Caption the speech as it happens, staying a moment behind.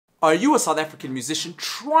Are you a South African musician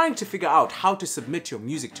trying to figure out how to submit your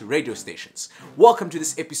music to radio stations? Welcome to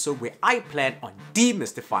this episode where I plan on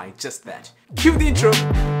demystifying just that. Cue the intro!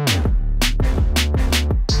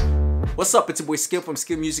 What's up, it's your boy Skill from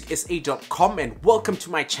skillmusicsa.com and welcome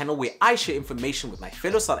to my channel where I share information with my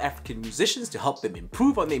fellow South African musicians to help them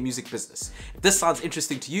improve on their music business. If this sounds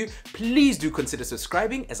interesting to you, please do consider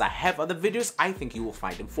subscribing as I have other videos I think you will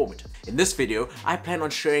find informative. In this video, I plan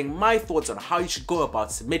on sharing my thoughts on how you should go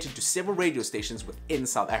about submitting to several radio stations within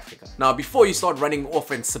South Africa. Now, before you start running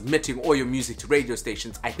off and submitting all your music to radio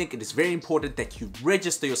stations, I think it is very important that you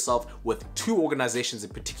register yourself with two organizations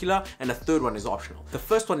in particular, and a third one is optional. The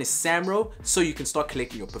first one is SAMRO, so you can start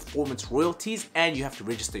collecting your performance royalties, and you have to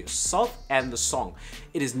register yourself and the song.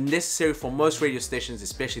 It is necessary for most radio stations,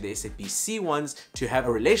 especially the SABC ones, to have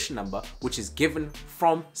a relation number which is given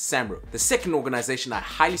from SAMRO. The second organization I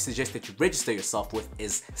highly suggest that you register yourself with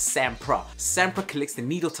is SAMPRA. SAMPRA collects the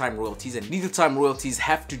needle time royalties, and needle time royalties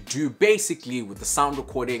have to do basically with the sound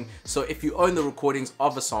recording. So if you own the recordings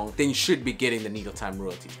of a song, then you should be getting the needle time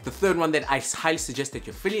royalties. The third one that I highly suggest that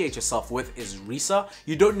you affiliate yourself with is RISA.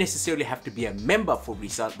 You don't necessarily have to be a member for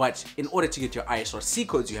RISA, but in order to get your ISRC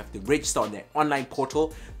codes, you have to register on their online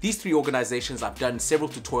portal. These three organizations, I've done several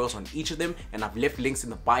tutorials on each of them, and I've left links in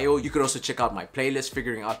the bio. You could also check out my playlist,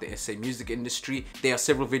 Figuring Out the SA Music Industry. There are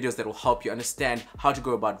several videos that will help you understand how to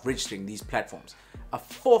go about registering these platforms. A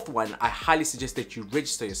fourth one I highly suggest that you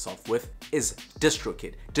register yourself with is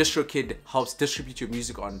distrokid. Distrokid helps distribute your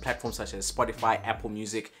music on platforms such as Spotify, Apple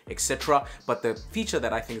Music, etc. But the feature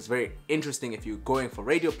that I think is very interesting if you're going for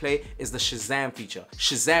radio play is the Shazam feature.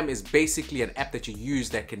 Shazam is basically an app that you use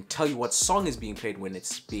that can tell you what song is being played when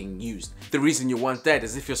it's being used. The reason you want that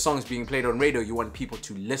is if your song is being played on radio, you want people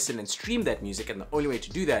to listen and stream that music, and the only way to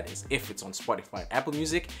do that is if it's on Spotify, Apple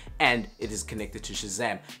Music, and it is connected to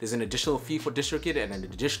Shazam. There's an additional fee for distrokid and an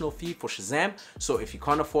additional fee for Shazam, so if you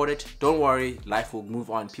can't afford it, don't worry, life will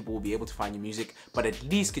move on, people will be able to find your music, but at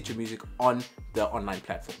least get your music on the online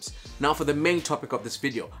platforms. Now for the main topic of this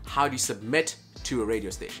video, how do you submit to a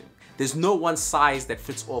radio station? There's no one size that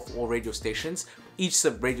fits all for all radio stations. Each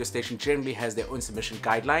radio station generally has their own submission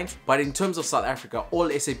guidelines, but in terms of South Africa, all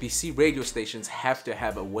SABC radio stations have to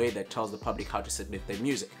have a way that tells the public how to submit their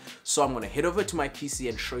music. So I'm going to head over to my PC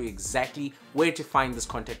and show you exactly where to find this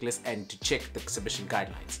contact list and to check the submission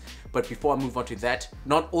guidelines. But before I move on to that,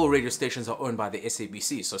 not all radio stations are owned by the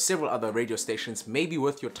SABC, so several other radio stations may be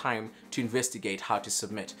worth your time to investigate how to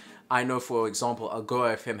submit. I know, for example,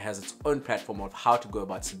 GoodHope FM has its own platform of how to go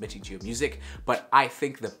about submitting to your music, but I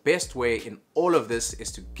think the best way in all of this is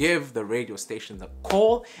to give the radio stations a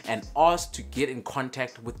call and ask to get in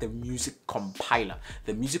contact with the music compiler.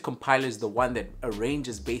 The music compiler is the one that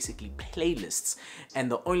arranges basically playlists, and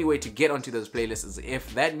the only way to get onto those playlists is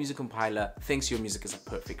if that music compiler thinks your music is a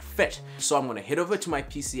perfect fit. So I'm going to head over to my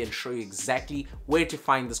PC and show you exactly where to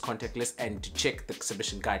find this contact list and to check the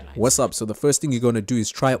submission guidelines. What's up? So the first thing you're going to do is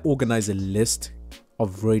try organize a list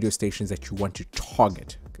of radio stations that you want to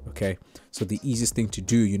target. Okay, so the easiest thing to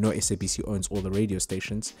do, you know, SABC owns all the radio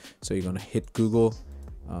stations, so you're going to hit Google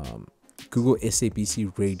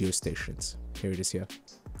SABC radio stations. Here it is here.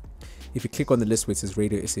 If you click on the list where it says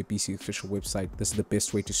Radio SABC official website, this is the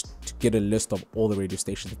best way to get a list of all the radio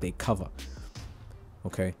stations that they cover.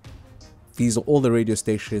 Okay, these are all the radio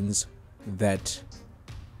stations that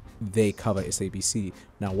they cover SABC.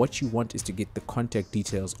 Now what you want is to get the contact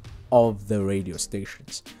details of the radio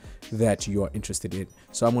stations that you are interested in.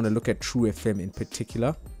 So I'm going to look at TruFM in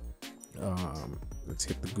particular. Let's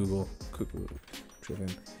hit the Google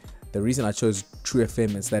TruFM. The reason I chose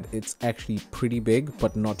TruFM is that it's actually pretty big,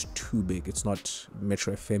 but not too big. It's not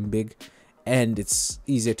Metro FM big, and it's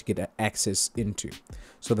easier to get access into.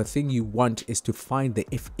 So the thing you want is to find the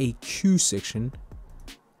FAQ section.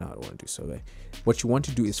 No, I don't want to do survey. What you want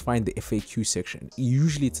to do is find the FAQ section.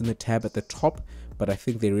 Usually it's in the tab at the top, but I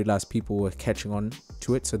think they realized people were catching on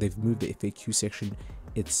to it, so they've moved the FAQ section.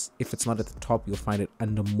 If it's not at the top, you'll find it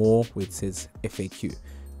under more where it says FAQ.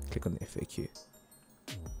 Click on the FAQ.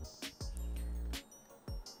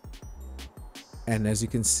 And as you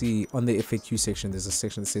can see on the FAQ section, there's a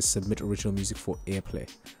section that says submit original music for airplay.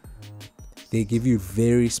 They give you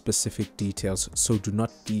very specific details, so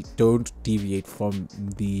don't deviate from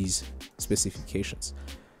these specifications.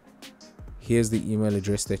 Here's the email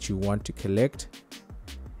address that you want to collect,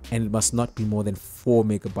 and it must not be more than 4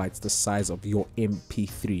 megabytes, the size of your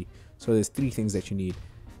MP3. So there's 3 things that you need.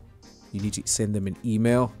 You need to send them an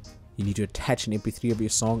email, you need to attach an MP3 of your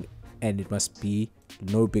song, and it must be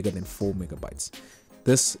no bigger than 4 megabytes.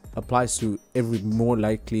 This applies to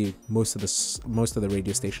most of the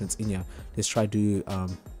radio stations in here. Let's try to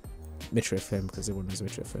Metro FM, because everyone knows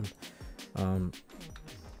Metro FM.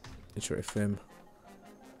 Metro FM.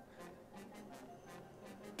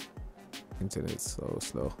 Internet's so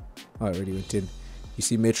slow. I already went in. You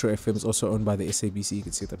see Metro FM is also owned by the SABC. You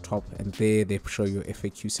can see at the top, and there they show you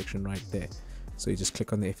FAQ section right there. So you just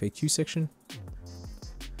click on the FAQ section.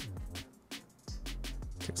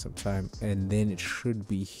 Take some time, and then it should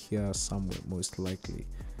be here somewhere, most likely.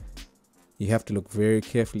 You have to look very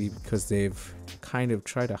carefully because they've kind of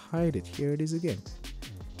tried to hide it. Here it is again.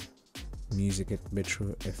 Music at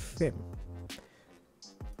Metro FM.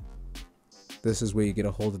 This is where you get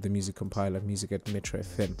a hold of the music compiler, Music at Metro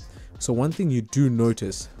FM. So one thing you do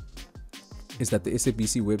notice is that the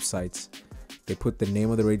SABC websites, they put the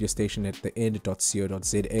name of the radio station at the end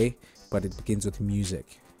 .co.za, but it begins with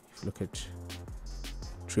music. If you look at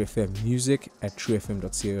TruFM, music at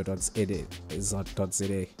trufm.co.za.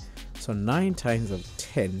 So 9 times out of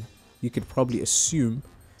 10, you could probably assume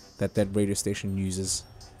that that radio station uses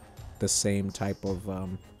the same type of,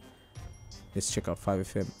 let's check out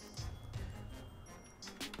 5FM.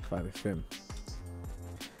 5FM.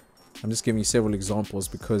 I'm just giving you several examples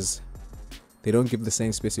because they don't give the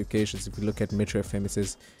same specifications. If you look at Metro FM, it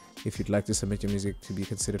says, if you'd like to submit your music to be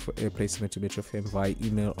considered for airplay, submit to Metro FM via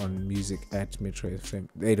email on music@Metro FM.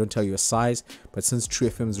 They don't tell you a size, but since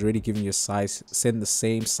TruFM is already giving you a size, send the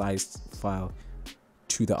same size file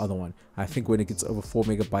to the other one. I think when it gets over 4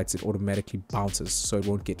 megabytes, it automatically bounces, so it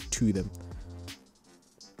won't get to them.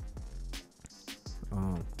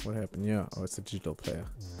 What happened? Yeah, oh, it's a digital player.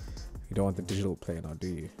 You don't want the digital player now, do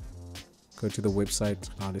you? Go to the website.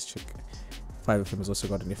 Now let's check. 5FM has also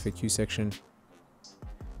got an FAQ section.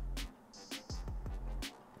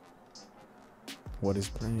 What is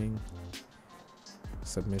playing?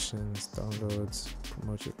 Submissions, downloads,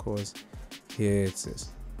 promote your cause. Here it says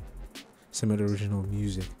submit original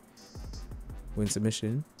music. When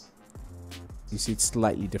submission, you see it's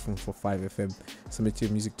slightly different for 5FM. Submit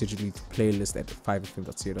your music digitally to playlist at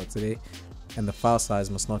 5fm.co.za, and the file size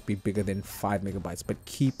must not be bigger than 5 megabytes, but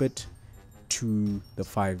keep it to the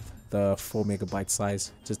 4 megabyte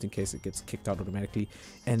size, just in case it gets kicked out automatically.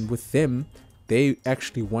 And with them, they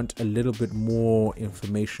actually want a little bit more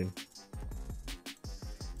information.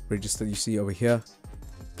 Register, you see over here,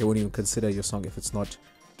 they won't even consider your song if it's not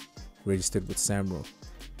registered with SAMRO.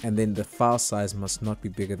 And then the file size must not be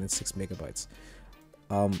bigger than 6 megabytes.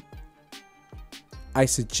 I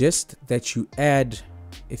suggest that you add,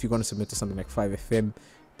 if you're going to submit to something like 5FM,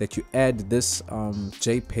 that you add this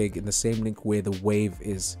JPEG in the same link where the wave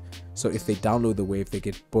is. So if they download the wave, they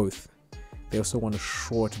get both. They also want a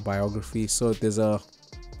short biography. So there's a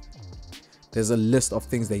list of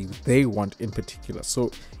things that they want in particular. So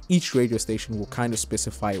each radio station will kind of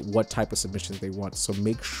specify what type of submissions they want. So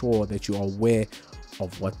make sure that you are aware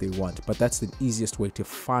of what they want. But that's the easiest way to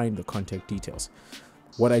find the contact details.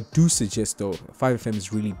 What I do suggest though, 5FM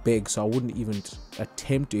is really big, so I wouldn't even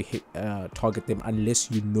attempt to target them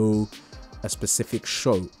unless you know a specific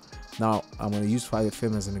show. Now I'm going to use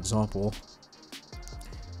 5FM as an example.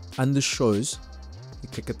 Under shows, you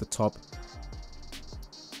click at the top,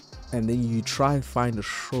 and then you try and find a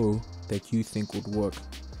show that you think would work.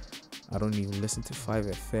 I don't even listen to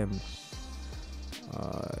 5FM.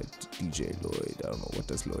 DJ Lloyd, I don't know, what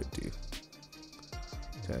does Lloyd do?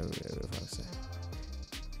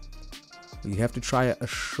 You have to try a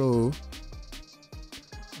show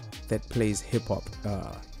that plays hip hop.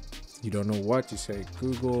 You don't know what, you say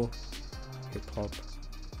Google hip hop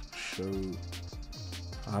show.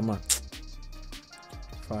 I'm a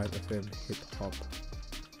 5FM hip hop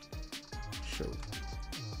show.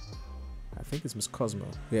 I think it's Miss Cosmo.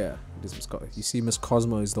 Yeah, it is Miss Cosmo. You see, Miss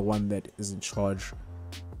Cosmo is the one that is in charge.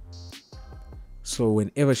 So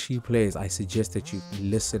whenever she plays, I suggest that you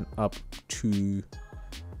listen up to.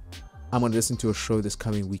 I'm going to listen to a show this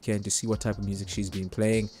coming weekend to see what type of music she's been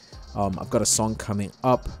playing. I've got a song coming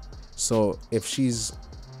up. So if she's,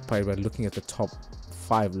 by looking at the top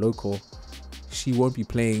 5 local, she won't be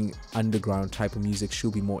playing underground type of music.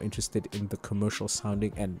 She'll be more interested in the commercial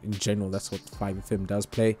sounding, and in general, that's what 5FM does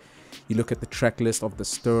play. You look at the track list of the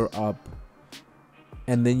Stir Up,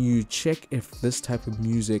 and then you check if this type of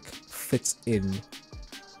music fits in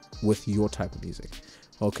with your type of music.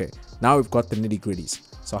 Okay, now we've got the nitty gritties.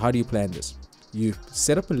 So how do you plan this? You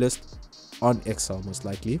set up a list on Excel, most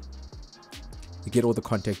likely. You get all the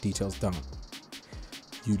contact details down.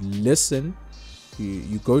 You listen.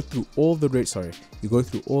 You go through all the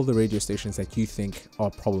radio stations that you think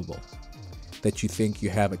are probable, that you think you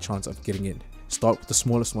have a chance of getting in. Start with the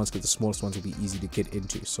smallest ones, because the smallest ones will be easy to get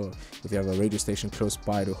into. So if you have a radio station close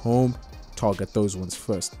by to home, target those ones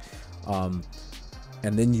first.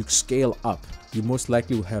 and then you scale up, you most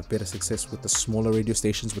likely will have better success with the smaller radio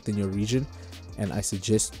stations within your region. And I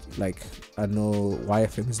suggest, like, I know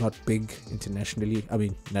YFM is not big internationally, I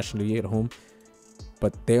mean nationally at home,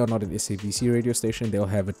 but they are not an SABC radio station. They'll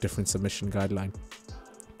have a different submission guideline.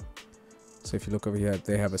 So if you look over here,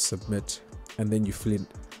 they have a submit, and then you fill in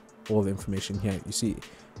all the information here. You see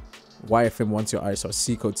YFM wants your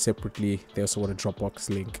ISRC code separately. They also want a Dropbox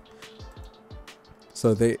link.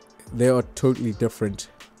 So they are totally different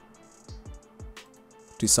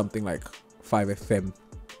to something like 5FM,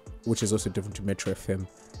 which is also different to Metro FM,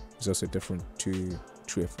 is also different to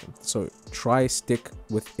TruFM. So try stick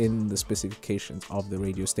within the specifications of the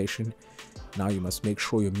radio station. Now you must make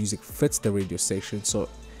sure your music fits the radio station. So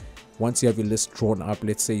once you have your list drawn up,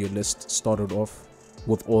 let's say your list started off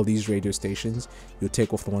with all these radio stations, you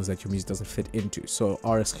take off the ones that your music doesn't fit into. So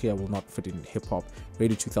RS here will not fit in hip hop,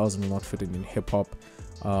 Radio 2000 will not fit in hip hop,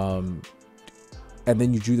 and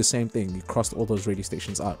then you do the same thing. You cross all those radio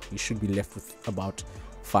stations out. You should be left with about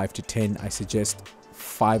 5 to 10. I suggest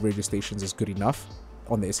 5 radio stations is good enough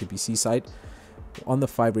on the SABC side. On the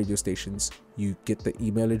 5 radio stations, you get the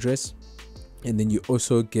email address, and then you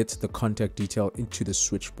also get the contact detail into the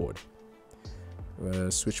switchboard.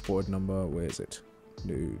 Switchboard number, where is it?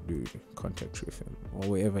 Do contact TruFM or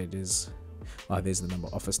wherever it is. There's the number,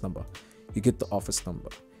 office number. You get the office number,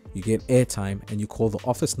 you get airtime, and you call the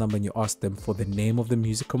office number and you ask them for the name of the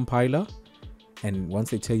music compiler. And once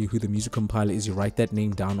they tell you who the music compiler is, you write that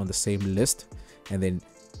name down on the same list, and then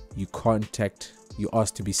you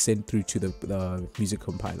ask to be sent through to the music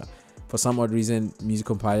compiler. For some odd reason, music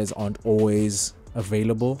compilers aren't always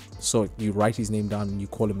available, so you write his name down and you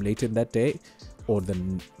call him later in that day or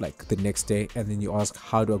the next day, and then you ask,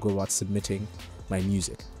 how do I go about submitting my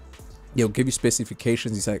music? He'll give you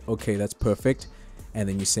specifications. He's like, okay, that's perfect, and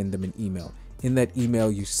then you send them an email. In that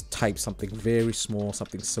email, you type something very small,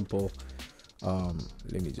 something simple.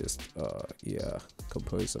 Let me just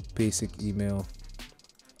compose a basic email.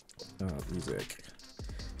 Music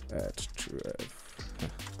at TruFM.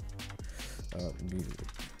 Music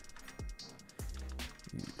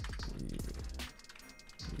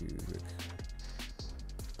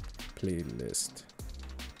playlist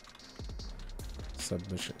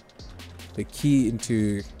submission. The key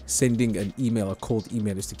into sending an email, a cold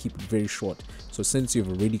email, is to keep it very short. So since you've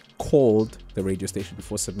already called the radio station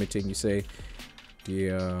before submitting, you say,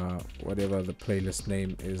 dear, whatever the playlist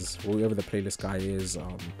name is, whoever the playlist guy is,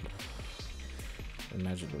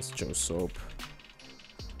 imagine it's Joe Soap.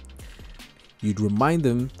 You'd remind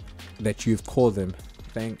them that you've called them.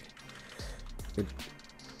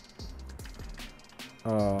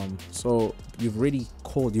 So you've already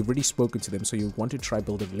called, you've already spoken to them, so you want to try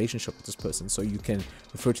build a relationship with this person, so you can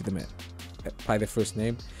refer to them by their first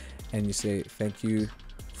name, and you say thank you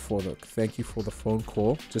for the phone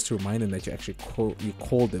call, just to remind them that you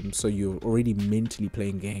called them, so you're already mentally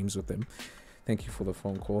playing games with them. Thank you for the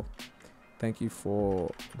phone call. Thank you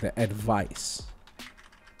for the advice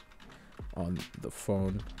on the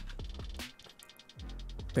phone.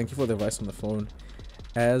 Thank you for the advice on the phone.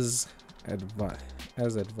 As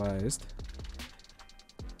advised.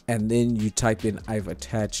 And then you type in I've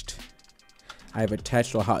attached,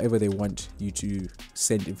 or however they want you to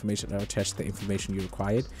send information. I've attached the information you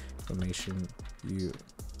required, information you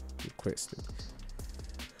requested,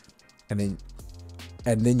 and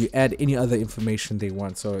then you add any other information they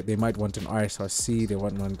want. So they might want an RSRC, they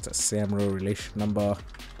want a SAMRO relation number,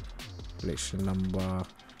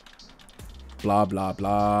 blah blah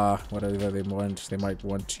blah, whatever they want. They might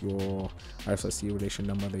want your RSRC relation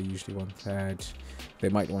number, they usually want that. They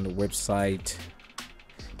might want a website,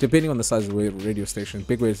 depending on the size of the radio station.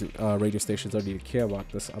 Big radio stations don't really care about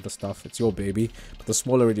this other stuff, it's your baby. But the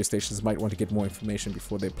smaller radio stations might want to get more information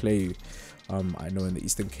before they play you. I know in the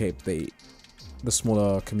Eastern Cape, the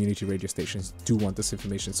smaller community radio stations do want this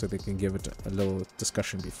information, so they can give it a little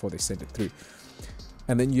discussion before they send it through.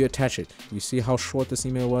 And then you attach it. You see how short this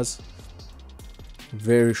email was?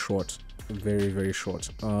 Very short, very very short.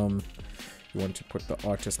 You want to put the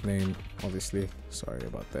artist name, obviously, sorry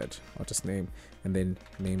about that, artist name, and then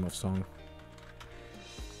name of song,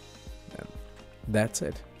 and that's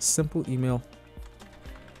it. Simple email.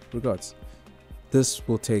 Regards. This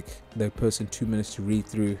will take the person 2 minutes to read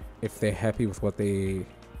through. If they're happy with what they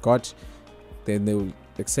got, then they'll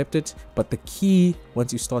accept it. But the key,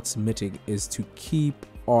 once you start submitting, is to keep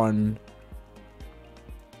on.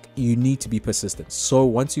 You need to be persistent. So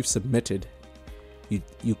once you've submitted,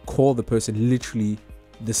 you call the person literally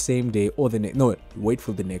the same day, or wait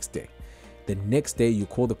for the next day. The next day you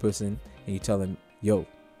call the person and you tell them, yo,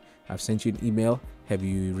 I've sent you an email, have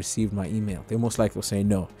you received my email? They most likely will say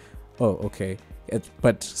no. Oh, okay.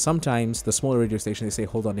 But sometimes the smaller radio station, they say,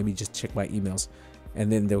 hold on, let me just check my emails.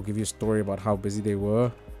 And then they'll give you a story about how busy they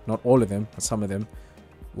were. Not all of them, but some of them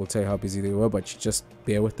will tell you how busy they were, but you just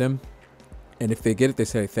bear with them. And if they get it, they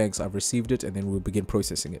say, thanks, I've received it, and then we'll begin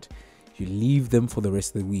processing it. You leave them for the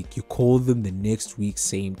rest of the week. You call them the next week,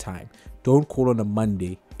 same time. Don't call on a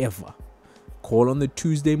Monday, ever. Call on the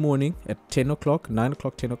Tuesday morning at 10 o'clock, 9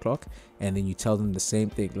 o'clock, 10 o'clock, and then you tell them the same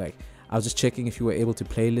thing. Like, I was just checking if you were able to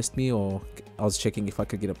playlist me, or I was checking if I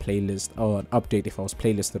could get a playlist or an update if I was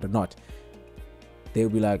playlisted or not. They'll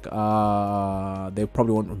be like, they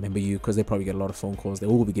probably won't remember you because they probably get a lot of phone calls. They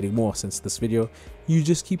will be getting more since this video. You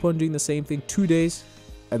just keep on doing the same thing 2 days,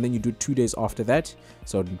 and then you do 2 days after that.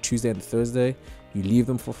 So on Tuesday and Thursday, you leave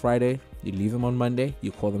them for Friday, you leave them on Monday,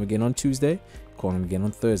 you call them again on Tuesday, call them again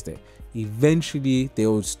on Thursday. Eventually, they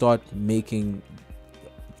will start making,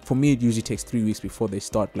 for me, it usually takes 3 weeks before they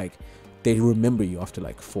start, like, they remember you after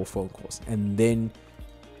like 4 phone calls. And then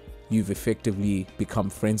you've effectively become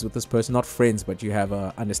friends with this person. Not friends, but you have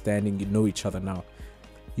a understanding, you know each other now.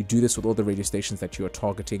 You do this with all the radio stations that you are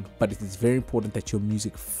targeting, but it is very important that your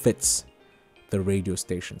music fits the radio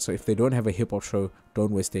station. So if they don't have a hip-hop show,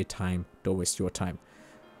 don't waste their time, don't waste your time.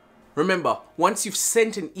 Remember, once you've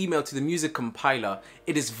sent an email to the music compiler,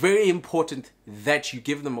 it is very important that you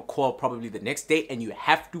give them a call probably the next day, and you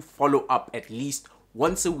have to follow up at least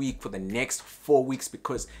once a week for the next 4 weeks,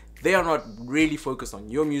 because they are not really focused on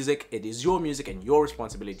your music. It is your music and your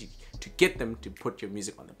responsibility to get them to put your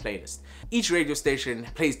music on the playlist. Each radio station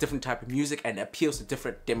plays different type of music and appeals to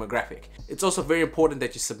different demographic. It's also very important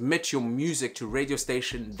that you submit your music to a radio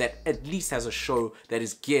station that at least has a show that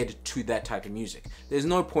is geared to that type of music. There's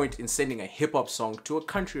no point in sending a hip-hop song to a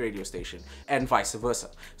country radio station and vice versa.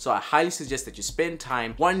 So I highly suggest that you spend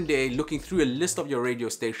time one day looking through a list of your radio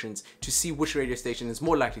stations to see which radio station is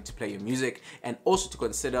more likely to play your music, and also to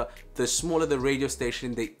consider the smaller the radio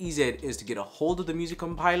station, the easier it is to get a hold of the music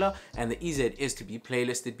compiler, and the easier it is to be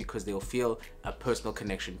playlisted because they'll feel a personal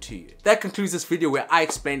connection to you. That concludes this video where I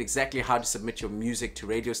explained exactly how to submit your music to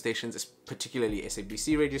radio stations, particularly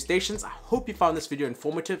SABC radio stations. I hope you found this video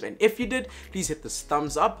informative, and if you did, please hit the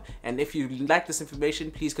thumbs up, and if you like this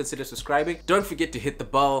information, please consider subscribing. Don't forget to hit the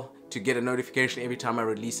bell to get a notification every time I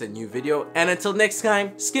release a new video, and until next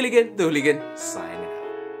time, Skilligan the Hooligan signing out.